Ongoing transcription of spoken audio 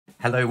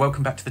Hello,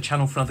 welcome back to the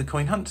channel for another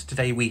coin hunt.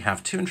 Today we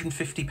have £250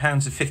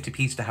 of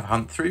 50p's to have a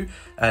hunt through.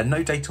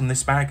 No date on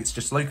this bag, it's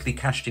just locally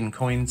cashed in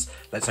coins.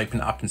 Let's open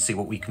it up and see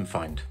what we can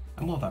find.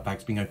 And while that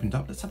bag's being opened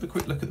up, let's have a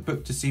quick look at the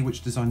book to see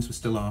which designs we're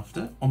still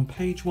after. On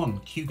page 1,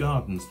 Kew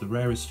Gardens, the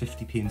rarest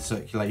 50p in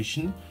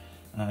circulation.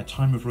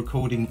 Time of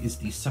recording is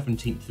the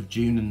 17th of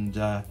June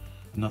and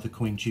another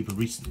coin tuber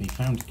recently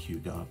found Kew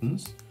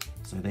Gardens.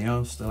 So they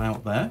are still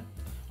out there.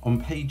 On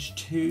page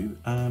 2,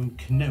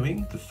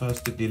 Canoeing, the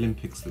first of the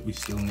Olympics that we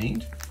still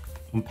need.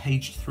 On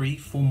page 3,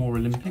 4 more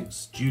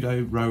Olympics,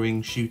 Judo,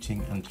 rowing,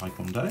 shooting and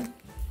Taekwondo.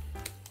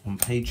 On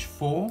page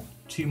 4,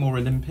 2 more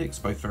Olympics,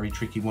 both very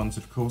tricky ones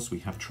of course. We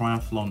have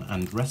Triathlon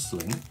and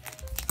wrestling.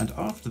 And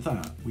after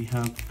that, we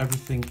have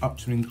everything up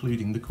to and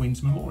including the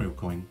Queen's Memorial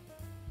coin.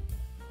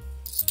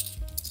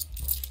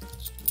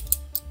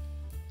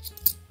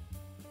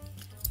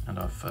 And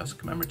our first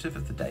commemorative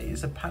of the day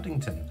is a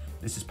Paddington.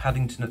 This is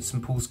Paddington at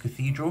St Paul's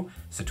Cathedral.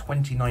 It's a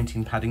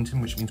 2019 Paddington,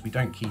 which means we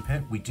don't keep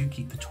it. We do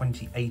keep the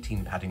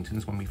 2018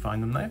 Paddingtons when we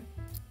find them though.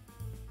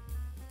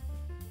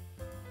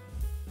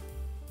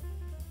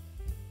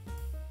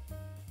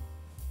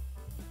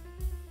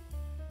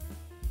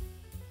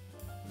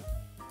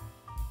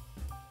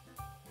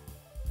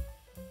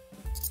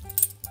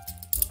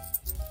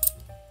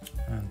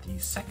 And the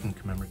second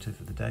commemorative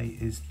of the day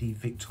is the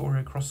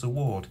Victoria Cross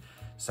Award.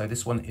 So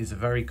this one is a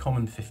very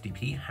common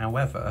 50p,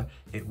 however,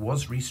 it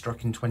was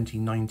restruck in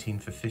 2019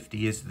 for 50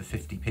 years of the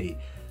 50p.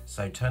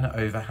 So turn it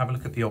over, have a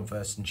look at the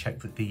obverse and check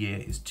that the year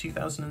is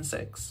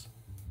 2006,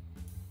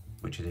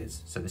 which it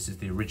is. So this is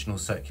the original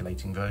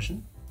circulating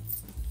version.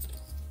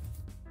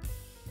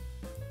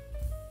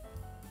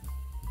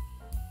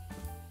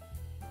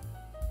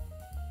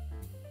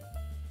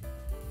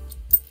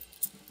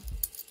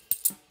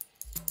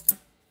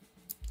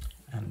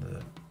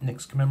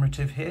 Next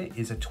commemorative here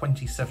is a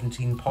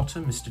 2017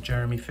 Potter, Mr.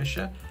 Jeremy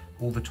Fisher.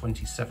 All the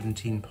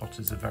 2017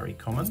 Potters are very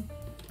common,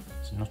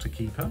 so not a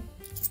keeper.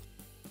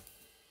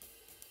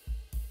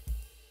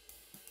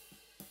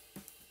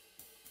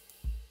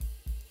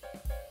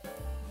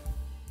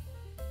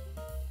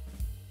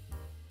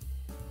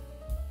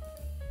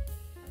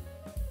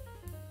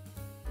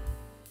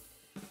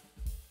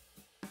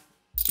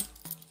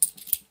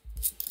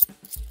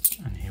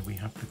 And here we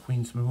have the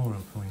Queen's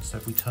Memorial coin. So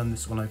if we turn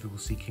this one over, we'll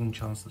see King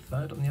Charles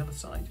III on the other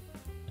side.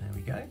 There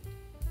we go.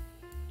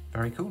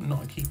 Very cool,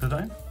 not a keeper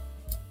though.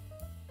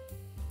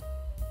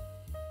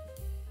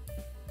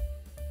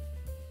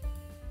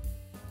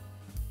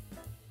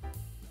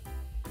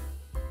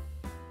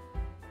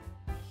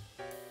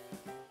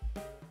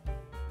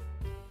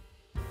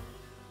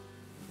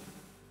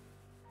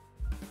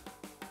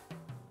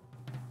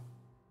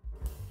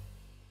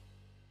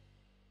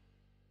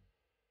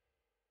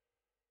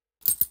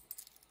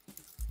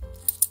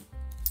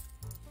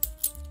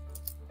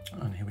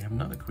 And here we have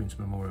another Queen's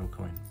Memorial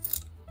coin.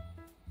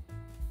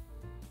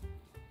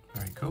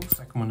 Very cool,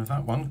 second one of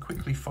that one,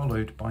 quickly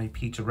followed by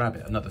Peter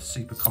Rabbit, another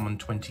super common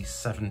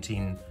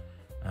 2017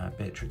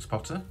 Beatrix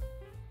Potter.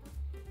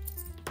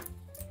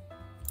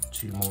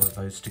 2 more of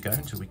those to go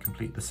until we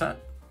complete the set.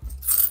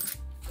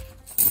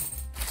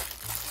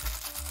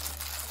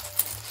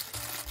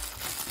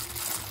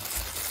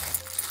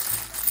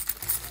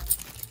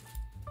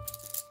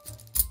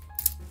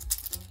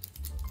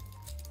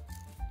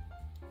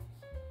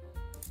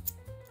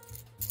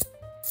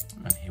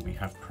 And here we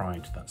have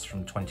Pride, that's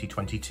from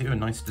 2022, a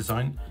nice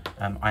design.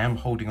 I am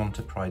holding on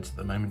to Prides at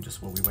the moment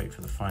just while we wait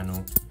for the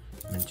final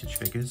mintage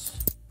figures.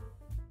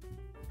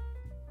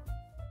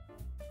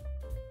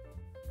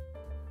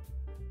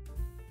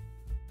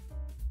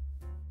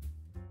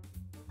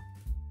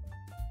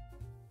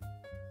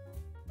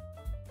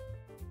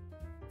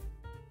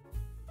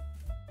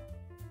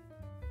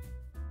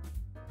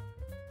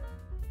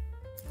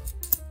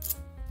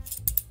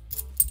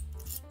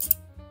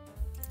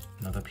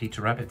 Another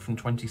Peter Rabbit from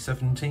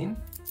 2017.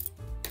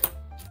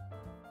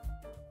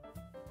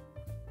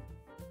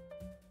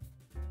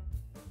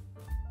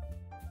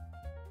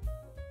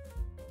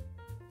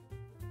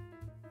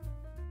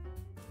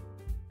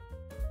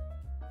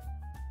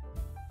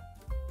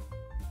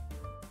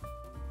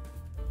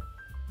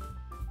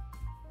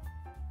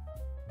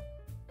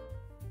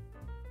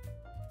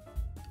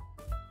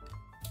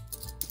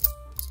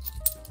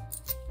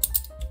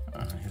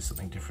 Here's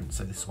something different.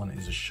 So this one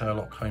is a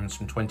Sherlock Holmes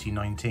from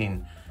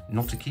 2019.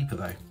 Not a keeper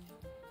though.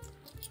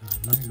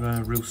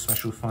 No real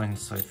special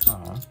finds so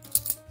far.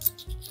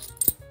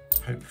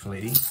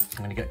 Hopefully, I'm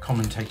going to get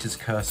commentators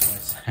cursed by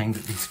saying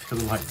that these feel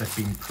like they've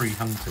been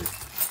pre-hunted.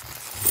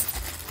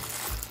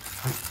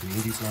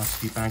 Hopefully these last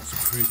few bags will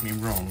prove me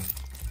wrong.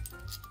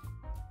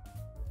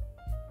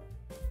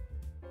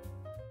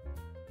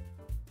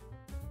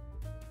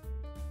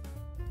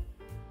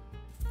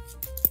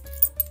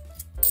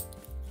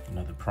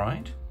 Another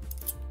Pride,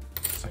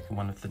 second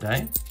one of the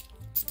day.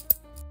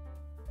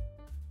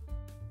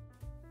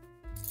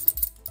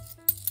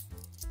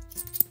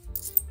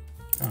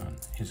 And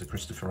here's a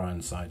Christopher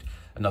Ironside,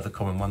 another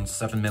common one.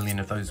 7 million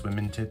of those were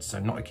minted, so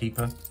not a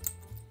keeper.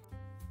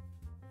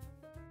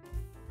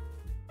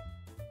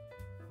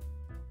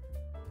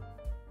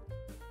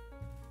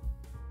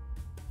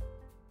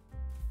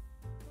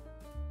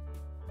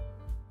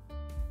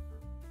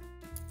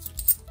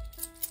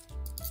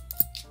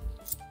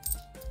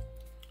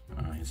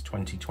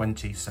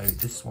 2020. So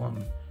this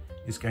one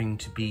is going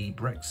to be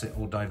Brexit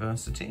or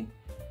diversity.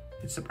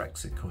 It's a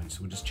Brexit coin,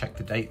 so we'll just check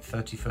the date,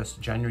 31st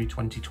of January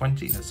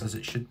 2020. That's as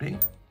it should be.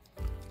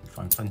 We'll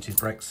find plenty of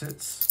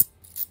Brexits.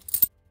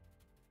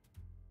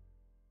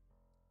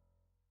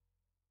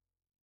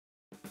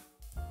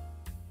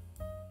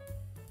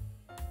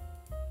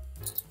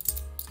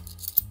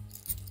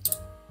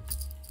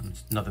 And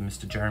another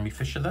Mr. Jeremy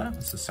Fisher there.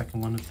 That's the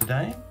second one of the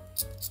day.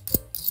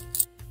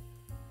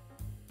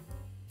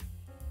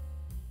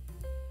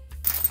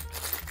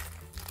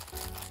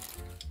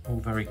 All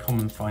very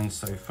common finds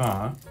so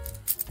far,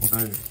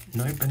 although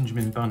no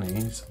Benjamin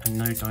Bunnies and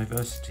no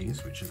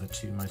diversities, which are the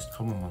two most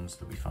common ones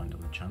that we find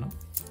on the channel.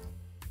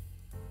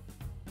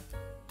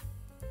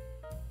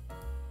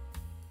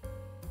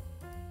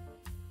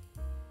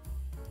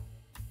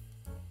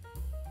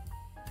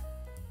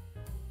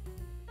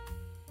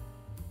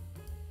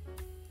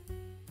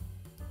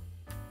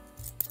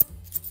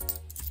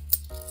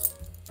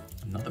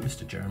 Another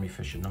Mr. Jeremy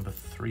Fisher, number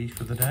 3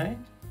 for the day.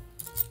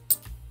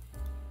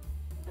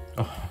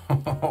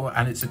 Oh,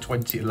 and it's a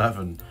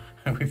 2011.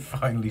 We've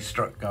finally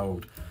struck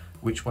gold.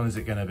 Which one is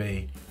it going to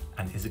be?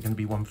 And is it going to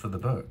be one for the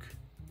book?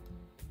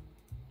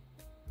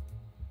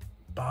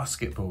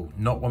 Basketball,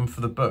 not one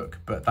for the book,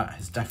 but that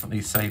has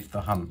definitely saved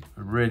the hunt.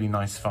 A really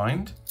nice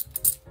find.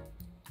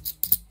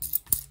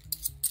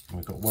 And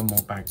we've got one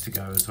more bag to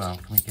go as well.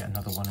 Can we get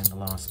another one in the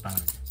last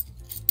bag?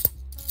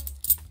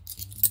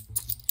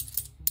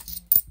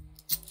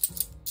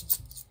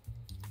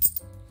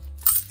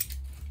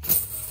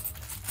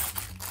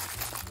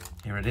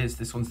 Here it is,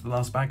 this one's the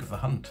last bag of the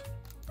hunt.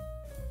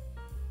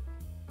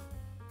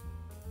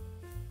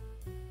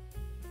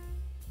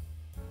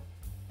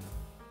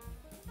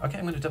 Okay,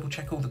 I'm going to double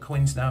check all the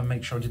coins now and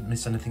make sure I didn't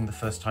miss anything the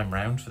first time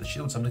round. For the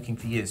shields, I'm looking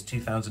for years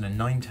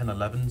 2009, 10,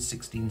 11,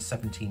 16,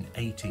 17,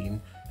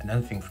 18, and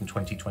anything from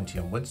 2020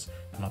 onwards.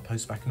 And I'll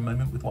post back in a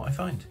moment with what I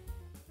find.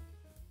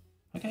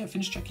 Okay, I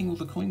finished checking all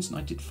the coins and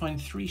I did find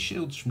 3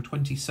 shields from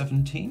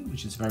 2017,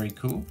 which is very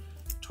cool.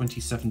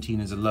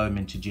 2017 is a lower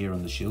mintage year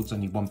on the shields,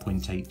 only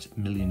 1.8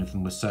 million of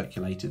them were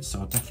circulated, so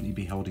I'll definitely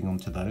be holding on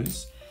to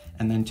those.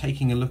 And then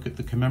taking a look at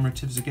the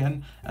commemoratives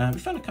again, we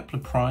found a couple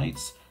of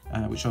prides,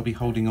 which I'll be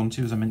holding on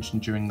to as I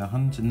mentioned during the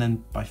hunt, and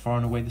then by far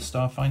and away the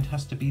star find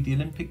has to be the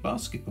Olympic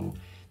basketball.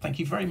 Thank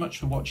you very much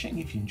for watching.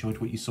 If you enjoyed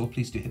what you saw,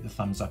 please do hit the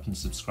thumbs up and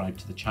subscribe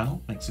to the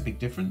channel, makes a big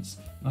difference,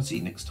 and I'll see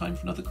you next time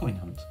for another coin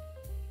hunt.